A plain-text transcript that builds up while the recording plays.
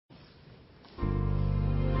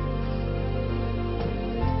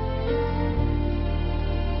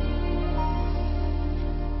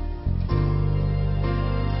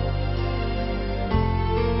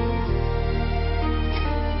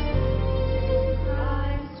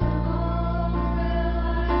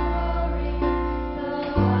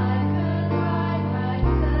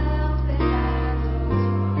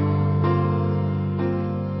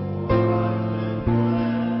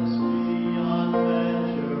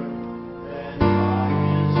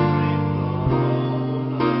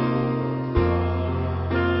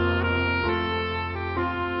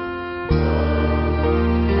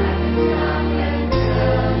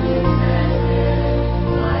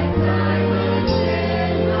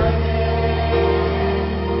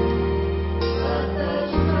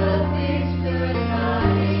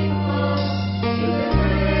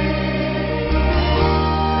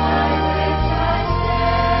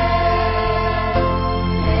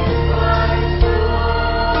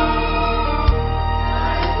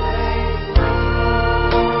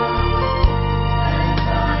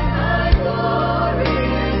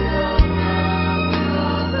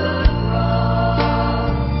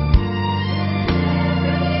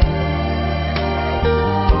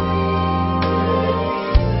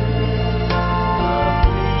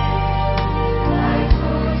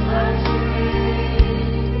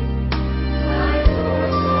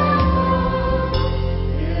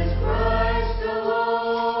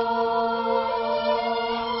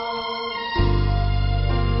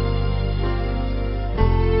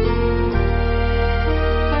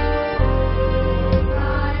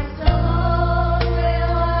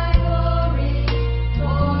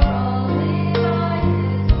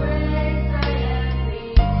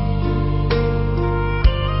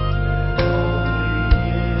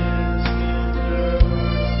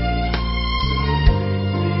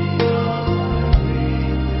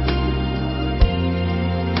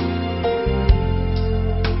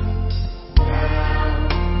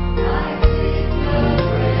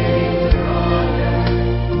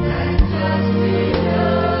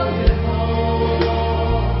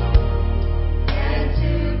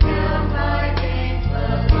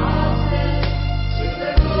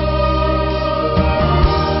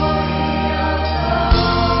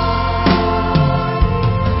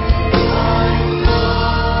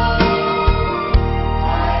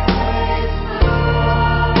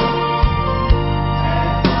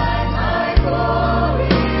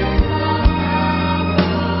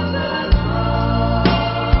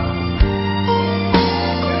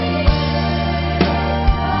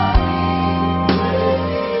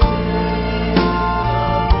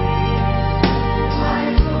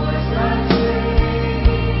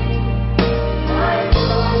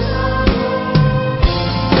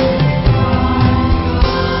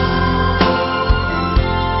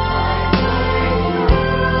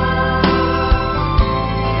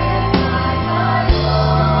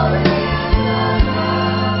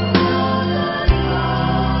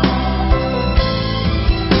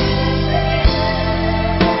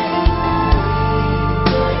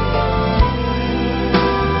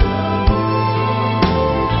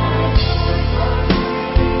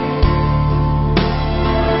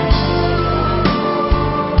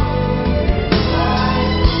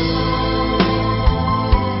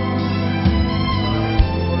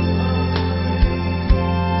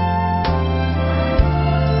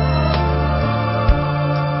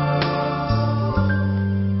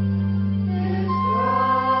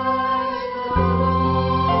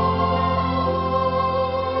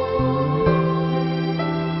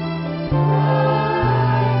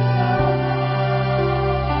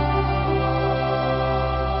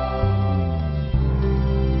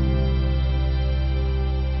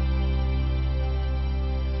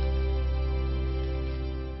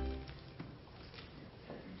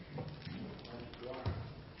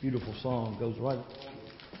Beautiful song goes right.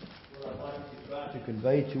 What I'd like to try to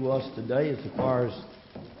convey to us today, as far as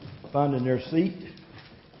finding their seat,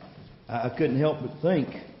 I couldn't help but think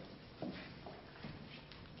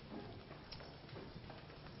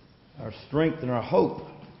our strength and our hope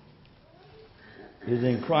is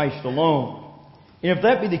in Christ alone. And if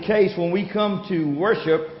that be the case, when we come to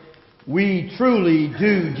worship, we truly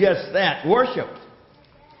do just that, worship.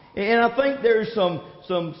 And I think there's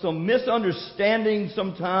some misunderstanding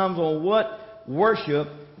sometimes on what worship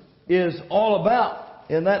is all about.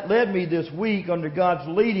 And that led me this week, under God's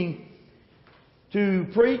leading, to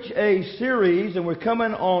preach a series, and we're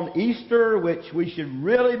coming on Easter, which we should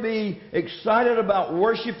really be excited about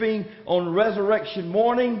worshiping on Resurrection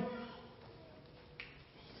morning.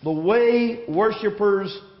 The way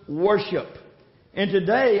worshipers worship. And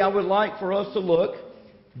today I would like for us to look,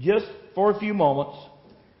 just for a few moments,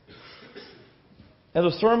 at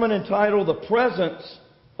a sermon entitled The Presence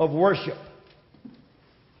of Worship.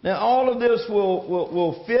 Now all of this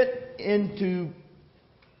will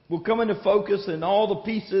come into focus, and all the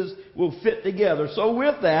pieces will fit together. So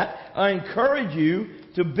with that, I encourage you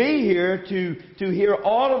to be here to hear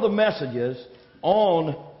all of the messages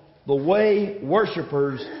on the way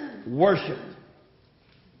worshipers worship.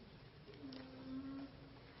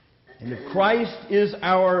 And if Christ is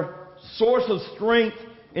our source of strength,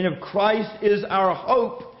 and if Christ is our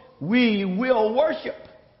hope, we will worship.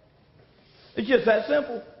 It's just that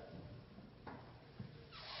simple.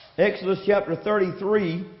 Exodus chapter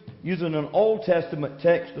 33, using an Old Testament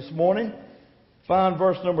text this morning, find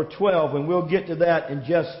verse number 12, and we'll get to that in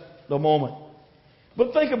just a moment.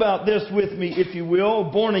 But think about this with me, if you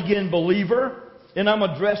will, born-again believer. And I'm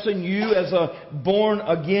addressing you as a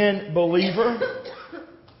born-again believer.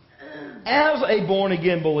 As a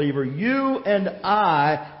born-again believer, you and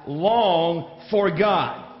I long for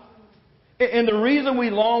God. And the reason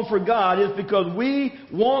we long for God is because we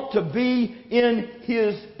want to be in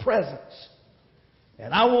His presence.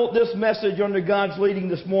 And I want this message under God's leading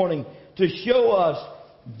this morning to show us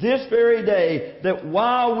this very day that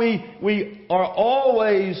while we are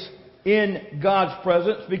always in God's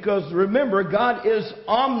presence, because remember, God is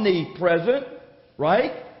omnipresent,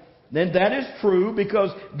 right? Then that is true,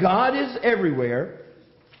 because God is everywhere.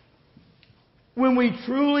 When we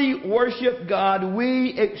truly worship God,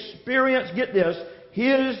 we experience, get this,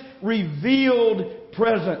 His revealed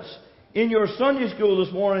presence. In your Sunday school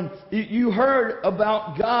this morning, you heard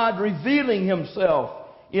about God revealing Himself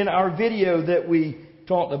in our video that we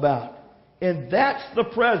talked about. And that's the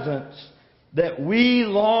presence that we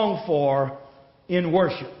long for in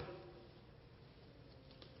worship.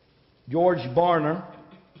 George Barna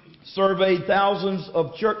surveyed thousands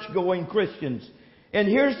of church-going Christians. And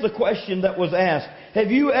here's the question that was asked.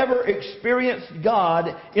 Have you ever experienced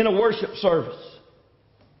God in a worship service?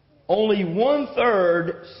 Only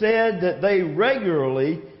 1/3 said that they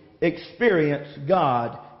regularly experience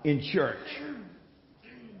God in church.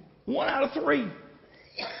 1 out of 3.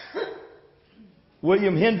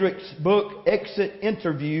 William Hendricks' book, Exit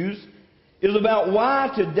Interviews, is about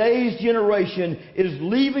why today's generation is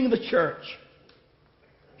leaving the church.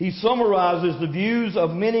 He summarizes the views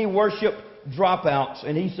of many worship dropouts,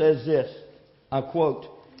 and he says this, I quote,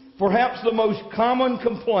 "Perhaps the most common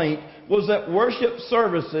complaint was that worship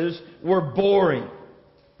services were boring.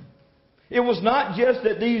 It was not just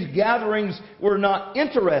that these gatherings were not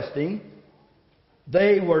interesting,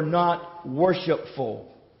 they were not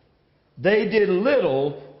worshipful. They did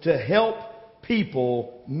little to help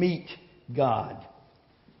people meet God."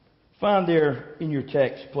 Find there in your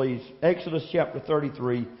text, please, Exodus chapter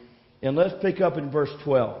 33, and let's pick up in verse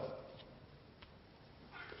 12.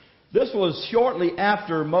 This was shortly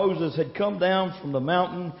after Moses had come down from the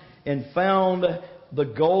mountain and found the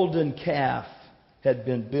golden calf had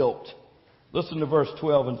been built. Listen to verse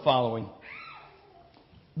 12 and following.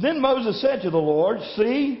 "Then Moses said to the Lord,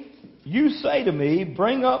 'See, you say to me,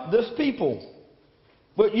 bring up this people,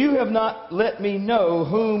 but you have not let me know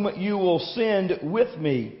whom you will send with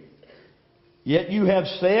me. Yet you have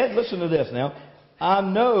said,'" listen to this now, "'I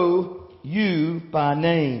know you by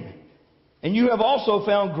name, and you have also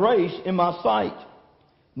found grace in my sight.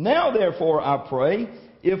 Now therefore, I pray,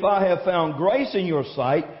 if I have found grace in your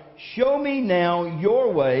sight, show me now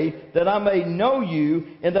your way, that I may know you,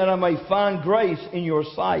 and that I may find grace in your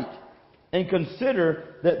sight. And consider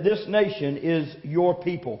that this nation is your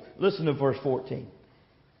people.'" Listen to verse 14.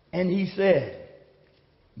 "And he said,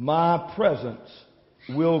 'My presence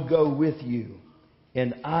will go with you,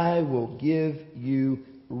 and I will give you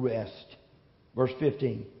rest.'" Verse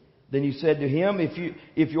 15. Then he said to him,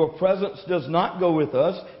 if your presence does not go with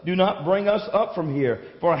us, do not bring us up from here.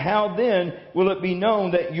 For how then will it be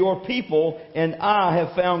known that your people and I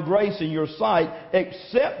have found grace in your sight,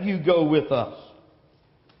 except you go with us?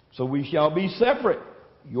 So we shall be separate,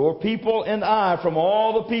 your people and I, from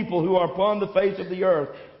all the people who are upon the face of the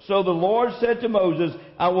earth. So the Lord said to Moses,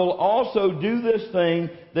 I will also do this thing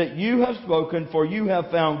that you have spoken, for you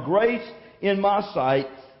have found grace in my sight,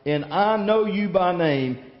 and I know you by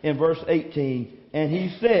name. In verse 18, and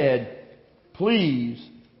he said, please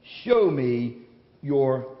show me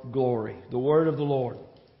your glory. The word of the Lord.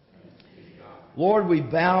 Lord, we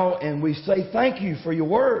bow and we say thank you for your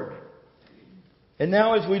word. And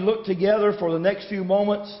now as we look together for the next few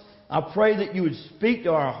moments, I pray that you would speak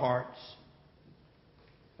to our hearts.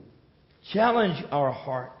 Challenge our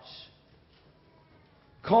hearts.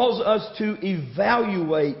 Cause us to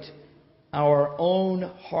evaluate our own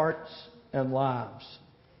hearts and lives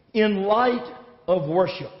in light of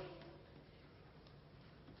worship.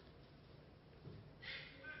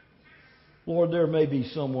 Lord, there may be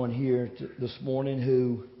someone here this morning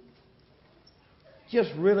who just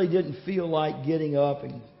really didn't feel like getting up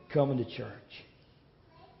and coming to church.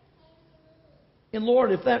 And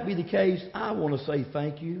Lord, if that be the case, I want to say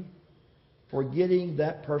thank you for getting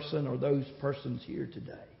that person or those persons here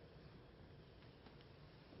today.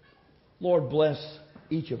 Lord, bless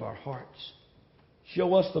each of our hearts.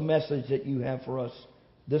 Show us the message that you have for us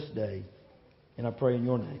this day. And I pray in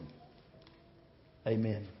your name.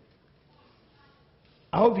 Amen.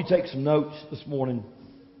 I hope you take some notes this morning.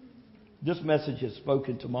 This message has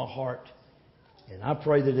spoken to my heart. And I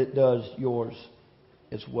pray that it does yours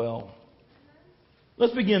as well.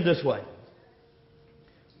 Let's begin this way.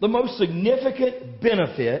 The most significant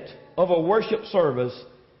benefit of a worship service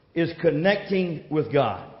is connecting with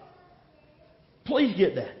God. Please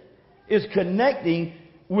get that. Is connecting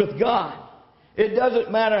with God. It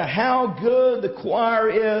doesn't matter how good the choir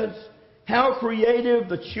is, how creative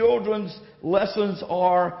the children's lessons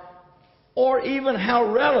are, or even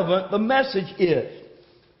how relevant the message is.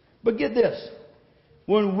 But get this.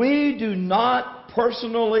 When we do not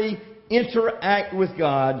personally interact with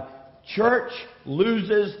God, church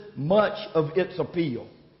loses much of its appeal.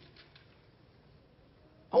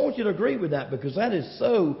 I want you to agree with that because that is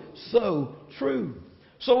so true.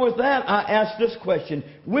 So with that, I ask this question.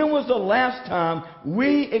 When was the last time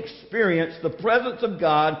we experienced the presence of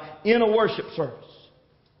God in a worship service?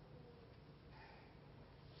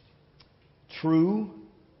 True,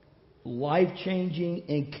 life-changing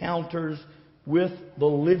encounters with the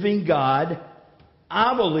living God,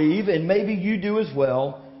 I believe, and maybe you do as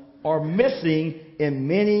well, are missing in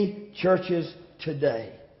many churches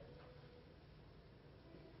today.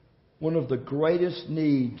 One of the greatest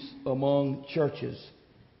needs among churches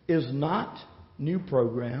is not new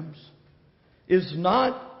programs, is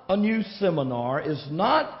not a new seminar, is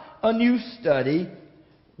not a new study.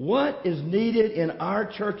 What is needed in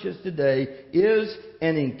our churches today is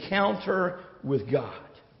an encounter with God.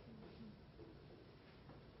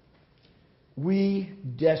 We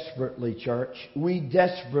desperately, church, we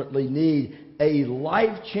desperately need a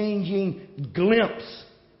life-changing glimpse.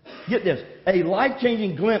 Get this, a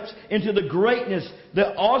life-changing glimpse into the greatness,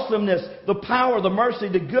 the awesomeness, the power, the mercy,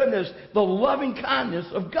 the goodness, the loving kindness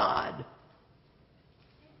of God.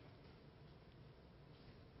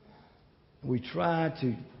 We try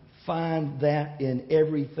to find that in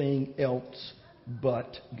everything else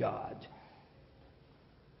but God.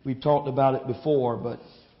 We've talked about it before, but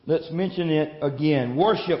let's mention it again.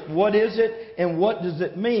 Worship, what is it and what does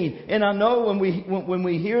it mean? And I know when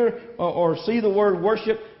we hear or see the word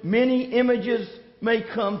worship, many images may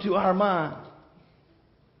come to our mind.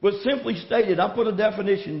 But simply stated, I put a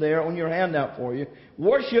definition there on your handout for you.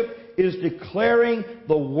 Worship is declaring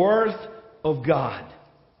the worth of God.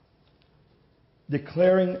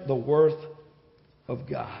 Declaring the worth of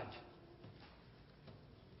God.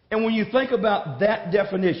 And when you think about that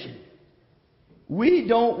definition, we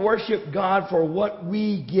don't worship God for what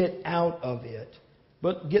we get out of it.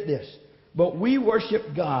 But get this. But we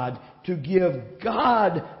worship God to give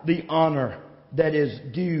God the honor that is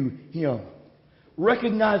due Him.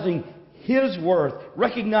 Recognizing His worth,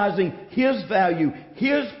 recognizing His value,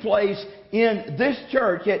 His place in this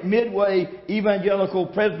church at Midway Evangelical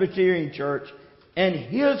Presbyterian Church, and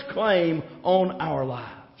His claim on our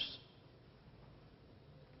lives.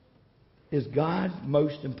 Is God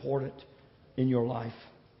most important in your life?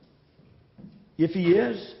 If He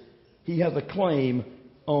is, He has a claim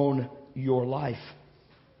on your life.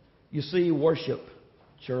 You see, worship,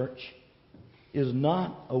 church, is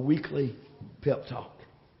not a weekly pep talk.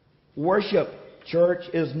 Worship, church,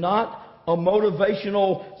 is not a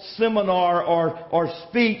motivational seminar or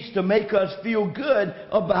speech to make us feel good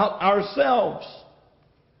about ourselves.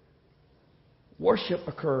 Worship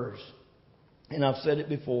occurs, and I've said it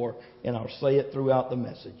before, and I'll say it throughout the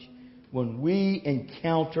message, when we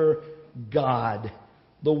encounter God,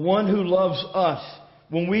 the one who loves us,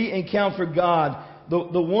 when we encounter God,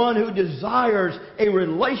 the one who desires a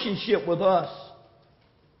relationship with us.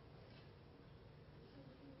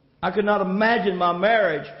 I could not imagine my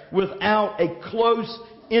marriage without a close,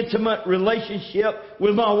 intimate relationship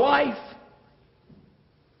with my wife.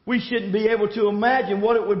 We shouldn't be able to imagine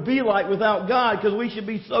what it would be like without God, because we should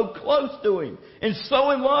be so close to Him and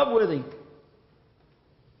so in love with Him.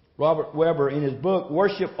 Robert Weber, in his book,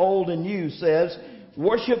 Worship Old and New, says,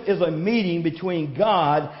 worship is a meeting between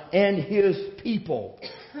God and His people.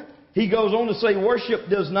 He goes on to say, worship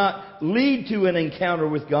does not lead to an encounter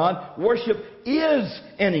with God. Worship is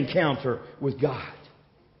an encounter with God.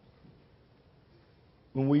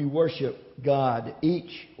 When we worship God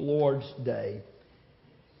each Lord's Day,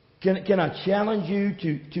 can I challenge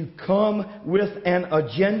you to come with an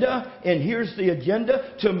agenda? And here's the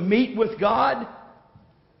agenda: to meet with God.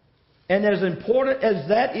 And as important as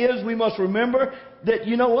that is, we must remember that,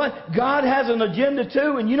 you know what? God has an agenda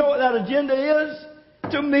too. And you know what that agenda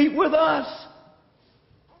is? To meet with us.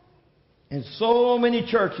 And so many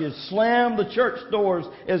churches slam the church doors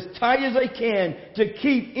as tight as they can to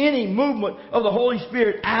keep any movement of the Holy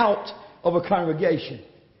Spirit out of a congregation.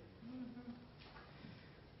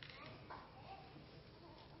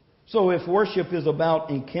 So if worship is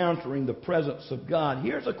about encountering the presence of God,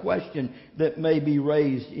 here's a question that may be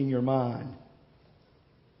raised in your mind.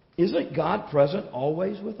 Isn't God present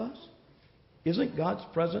always with us? Isn't God's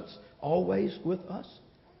presence always with us?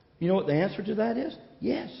 You know what the answer to that is?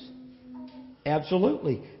 Yes.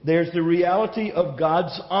 Absolutely. There's the reality of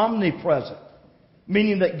God's omnipresence,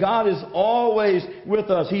 meaning that God is always with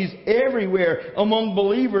us. He's everywhere, among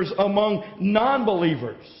believers, among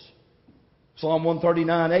non-believers. Psalm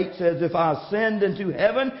 139:8 says, if I ascend into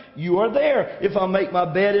heaven, you are there. If I make my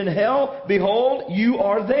bed in hell, behold, you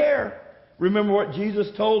are there. Remember what Jesus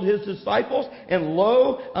told His disciples? And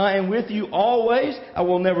lo, I am with you always. I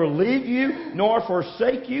will never leave you nor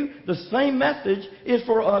forsake you. The same message is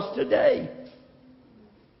for us today.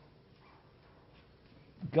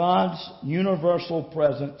 God's universal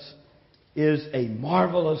presence is a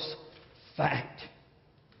marvelous fact.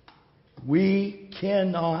 We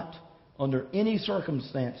cannot, under any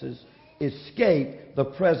circumstances, escape the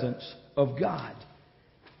presence of God.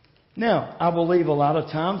 Now, I believe a lot of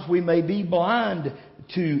times we may be blind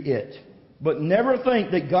to it, but never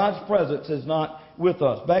think that God's presence is not with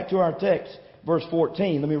us. Back to our text, verse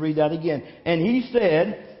 14. Let me read that again. And He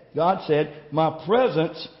said, God said, my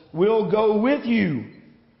presence will go with you,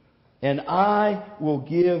 and I will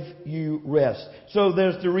give you rest. So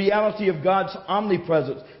there's the reality of God's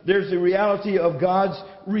omnipresence. There's the reality of God's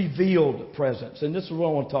revealed presence. And this is what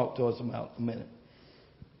I want to talk to us about in a minute.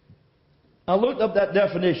 I looked up that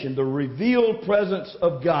definition, the revealed presence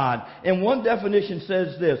of God. And one definition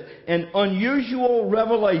says this: an unusual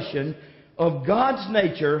revelation of God's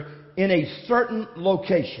nature in a certain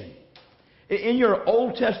location. In your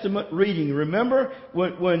Old Testament reading, remember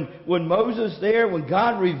when Moses there, when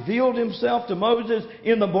God revealed Himself to Moses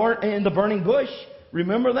in the burning bush?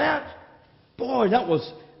 Remember that? Boy, that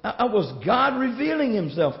was God revealing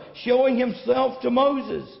Himself, showing Himself to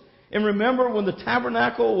Moses. And remember when the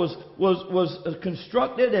tabernacle was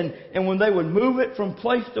constructed and when they would move it from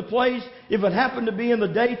place to place, if it happened to be in the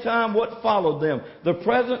daytime, what followed them? The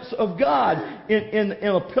presence of God in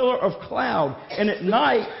a pillar of cloud, and at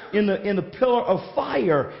night in the pillar of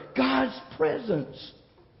fire. God's presence.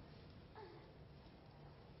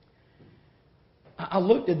 I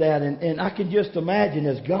looked at that and I can just imagine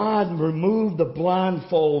as God removed the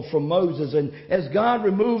blindfold from Moses and as God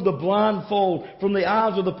removed the blindfold from the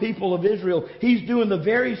eyes of the people of Israel, He's doing the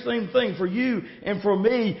very same thing for you and for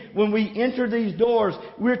me. When we enter these doors,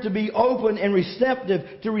 we're to be open and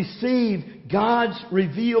receptive to receive God's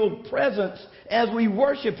revealed presence as we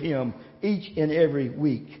worship Him each and every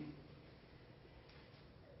week.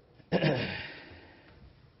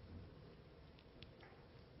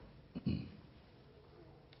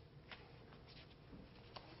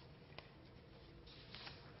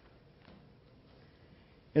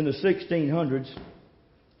 In the 1600s,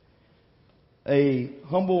 a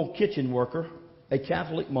humble kitchen worker, a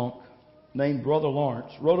Catholic monk named Brother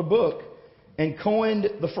Lawrence, wrote a book and coined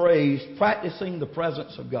the phrase, practicing the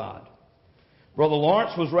presence of God. Brother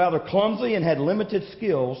Lawrence was rather clumsy and had limited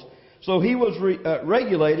skills, so he was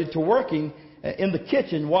regulated to working in the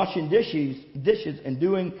kitchen, washing dishes and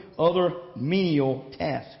doing other menial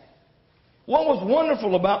tasks. What was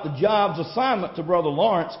wonderful about the job's assignment to Brother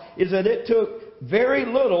Lawrence is that it took very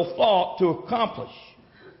little thought to accomplish.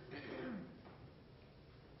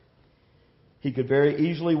 He could very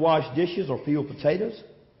easily wash dishes or peel potatoes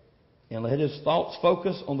and let his thoughts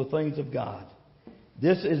focus on the things of God.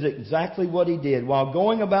 This is exactly what he did. While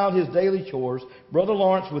going about his daily chores, Brother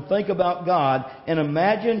Lawrence would think about God and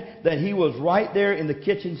imagine that he was right there in the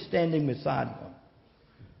kitchen standing beside him.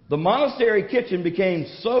 The monastery kitchen became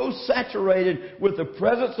so saturated with the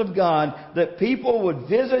presence of God that people would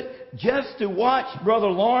visit just to watch Brother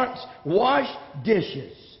Lawrence wash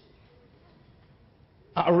dishes.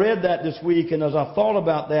 I read that this week, and as I thought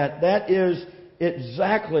about that, that is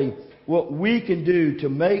exactly what we can do to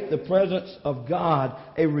make the presence of God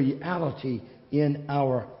a reality in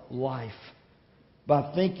our life.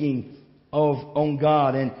 By thinking on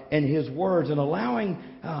God and His words and allowing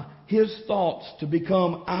His thoughts to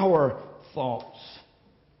become our thoughts.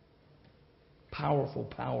 Powerful,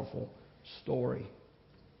 powerful story.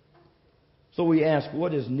 So we ask,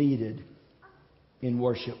 what is needed in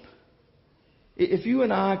worship? If you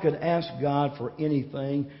and I could ask God for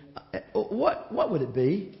anything, what would it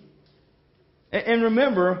be? And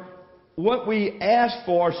remember, what we ask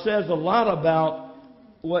for says a lot about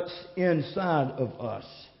what's inside of us.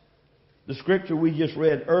 The scripture we just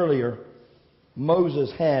read earlier, Moses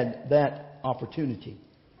had that opportunity.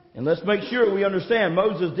 And let's make sure we understand,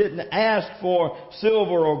 Moses didn't ask for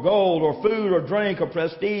silver or gold or food or drink or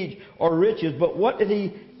prestige or riches, but what did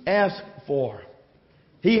he ask for?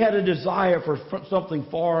 He had a desire for something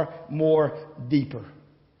far more deeper.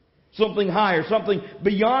 Something higher, something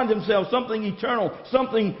beyond himself, something eternal,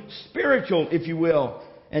 something spiritual, if you will.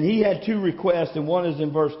 And he had two requests, and one is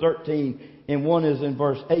in verse 13 and one is in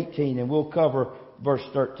verse 18. And we'll cover verse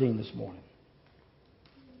 13 this morning.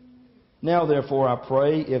 Now therefore I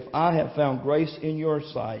pray, if I have found grace in your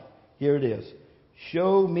sight, here it is,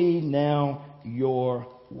 show me now your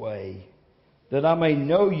way, that I may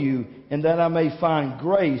know you and that I may find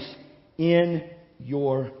grace in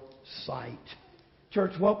your sight.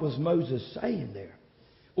 Church, what was Moses saying there?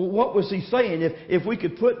 Well, what was he saying? If we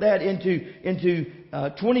could put that into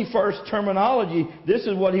 21st terminology, this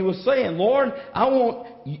is what he was saying. Lord, I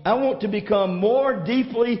want to become more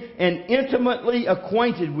deeply and intimately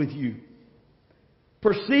acquainted with you.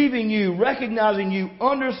 Perceiving you, recognizing you,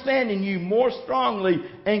 understanding you more strongly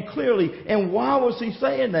and clearly. And why was he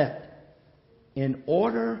saying that? In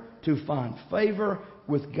order to find favor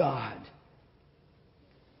with God.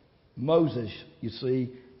 Moses, you see,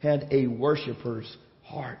 had a worshiper's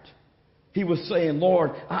heart. He was saying,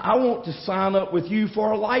 Lord, I want to sign up with you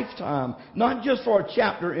for a lifetime, not just for a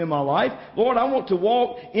chapter in my life. Lord, I want to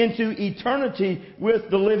walk into eternity with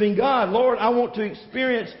the living God. Lord, I want to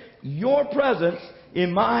experience your presence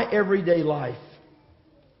in my everyday life.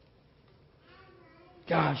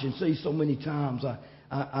 Gosh, and see, so many times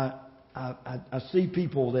I see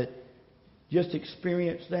people that just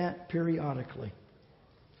experience that periodically.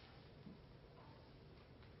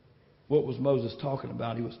 What was Moses talking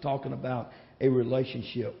about? He was talking about a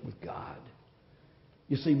relationship with God.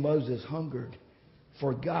 You see, Moses hungered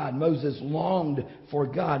for God. Moses longed for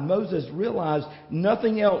God. Moses realized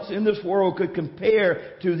nothing else in this world could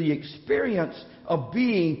compare to the experience of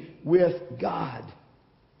being with God.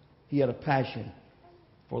 He had a passion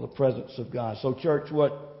for the presence of God. So, church,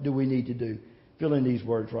 what do we need to do? Fill in these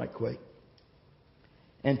words right quick.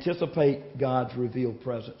 Anticipate God's revealed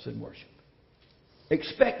presence in worship.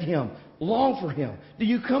 Expect Him. Long for Him. Do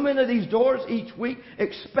you come into these doors each week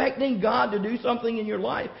expecting God to do something in your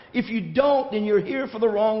life? If you don't, then you're here for the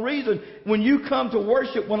wrong reason. When you come to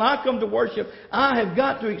worship, when I come to worship, I have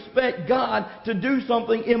got to expect God to do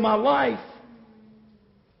something in my life.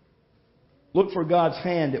 Look for God's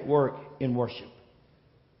hand at work in worship.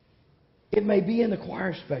 It may be in the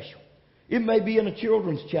choir special. It may be in a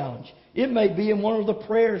children's challenge. It may be in one of the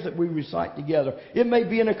prayers that we recite together. It may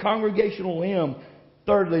be in a congregational hymn.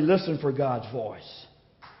 Thirdly, listen for God's voice.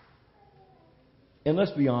 And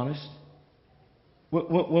let's be honest.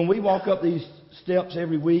 When we walk up these steps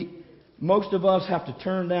every week, most of us have to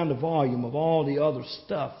turn down the volume of all the other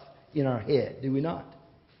stuff in our head, do we not?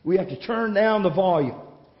 We have to turn down the volume.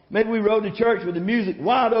 Maybe we rode to church with the music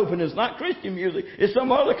wide open. It's not Christian music. It's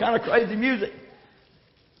some other kind of crazy music.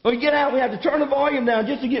 When we get out, we have to turn the volume down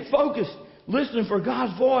just to get focused, listening for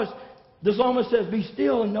God's voice. The psalmist says, be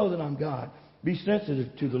still and know that I'm God. Be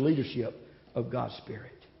sensitive to the leadership of God's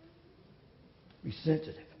Spirit. Be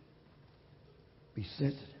sensitive. Be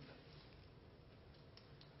sensitive.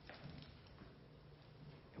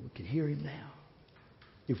 And we can hear Him now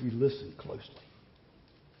if we listen closely.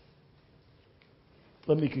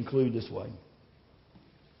 Let me conclude this way.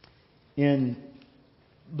 in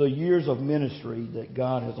the years of ministry that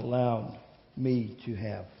God has allowed me to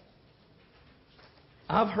have.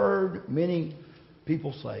 I've heard many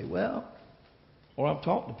people say, well, or I've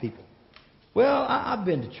talked to people, well, I've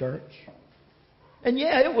been to church. And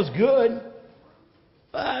yeah, it was good,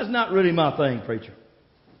 but it's not really my thing, preacher.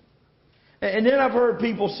 And then I've heard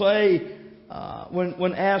people say,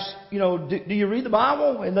 when asked, do you read the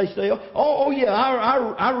Bible? And they say, oh yeah,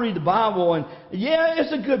 I read the Bible, and yeah,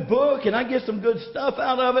 it's a good book, and I get some good stuff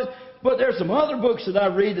out of it. But there's some other books that I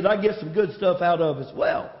read that I get some good stuff out of as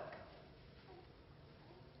well.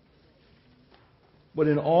 But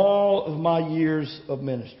in all of my years of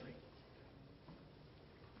ministry,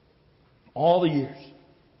 all the years,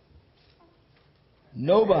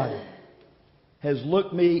 nobody has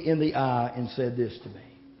looked me in the eye and said this to me.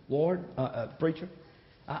 Lord, preacher,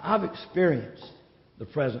 I've experienced the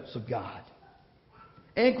presence of God.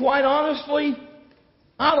 And quite honestly,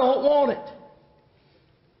 I don't want it.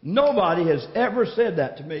 Nobody has ever said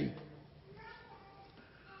that to me.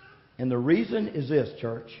 And the reason is this,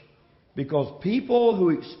 church. Because people who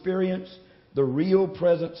experience the real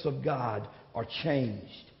presence of God are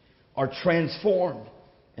changed, are transformed,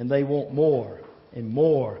 and they want more and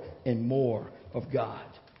more and more of God.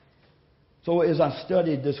 So as I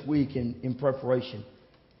studied this week in preparation,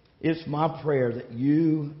 it's my prayer that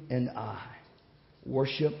you and I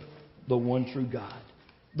worship the one true God,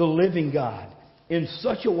 the living God, in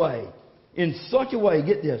such a way,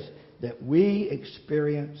 get this, that we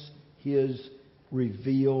experience His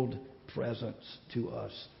revealed presence to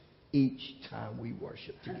us each time we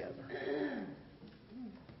worship together.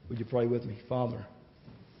 Would you pray with me? Father,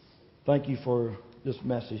 thank you for this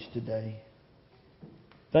message today.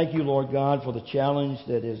 Thank you, Lord God, for the challenge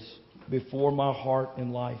that is before my heart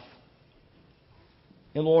and life.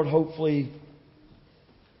 And Lord, hopefully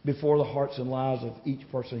before the hearts and lives of each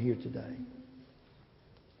person here today.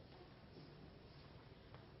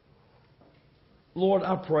 Lord,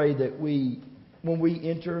 I pray that when we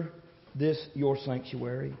enter this, your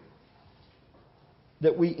sanctuary,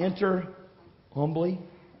 that we enter humbly.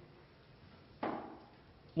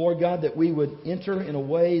 Lord God, that we would enter in a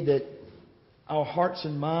way that our hearts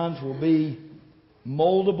and minds will be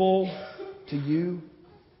moldable to you.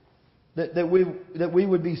 That we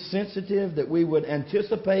would be sensitive, that we would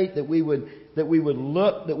anticipate, that we would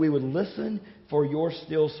look, that we would listen for your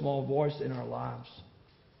still small voice in our lives.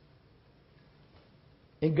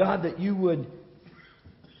 And God, that you would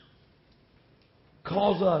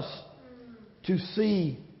cause us to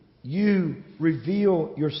see you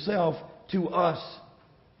reveal yourself to us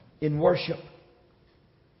in worship.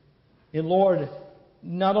 And Lord,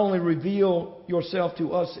 not only reveal yourself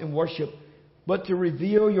to us in worship, but to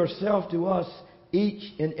reveal yourself to us each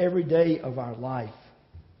and every day of our life.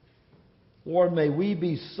 Lord, may we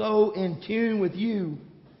be so in tune with you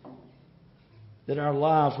that our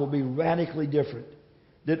lives will be radically different,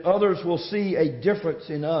 that others will see a difference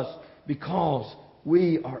in us because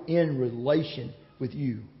we are in relation with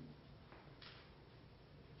you.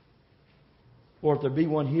 Or if there be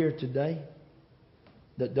one here today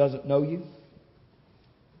that doesn't know you,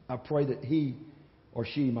 I pray that he or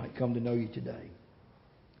she might come to know you today.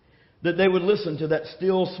 That they would listen to that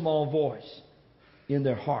still small voice in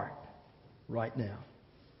their heart right now.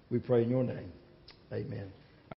 We pray in your name. Amen.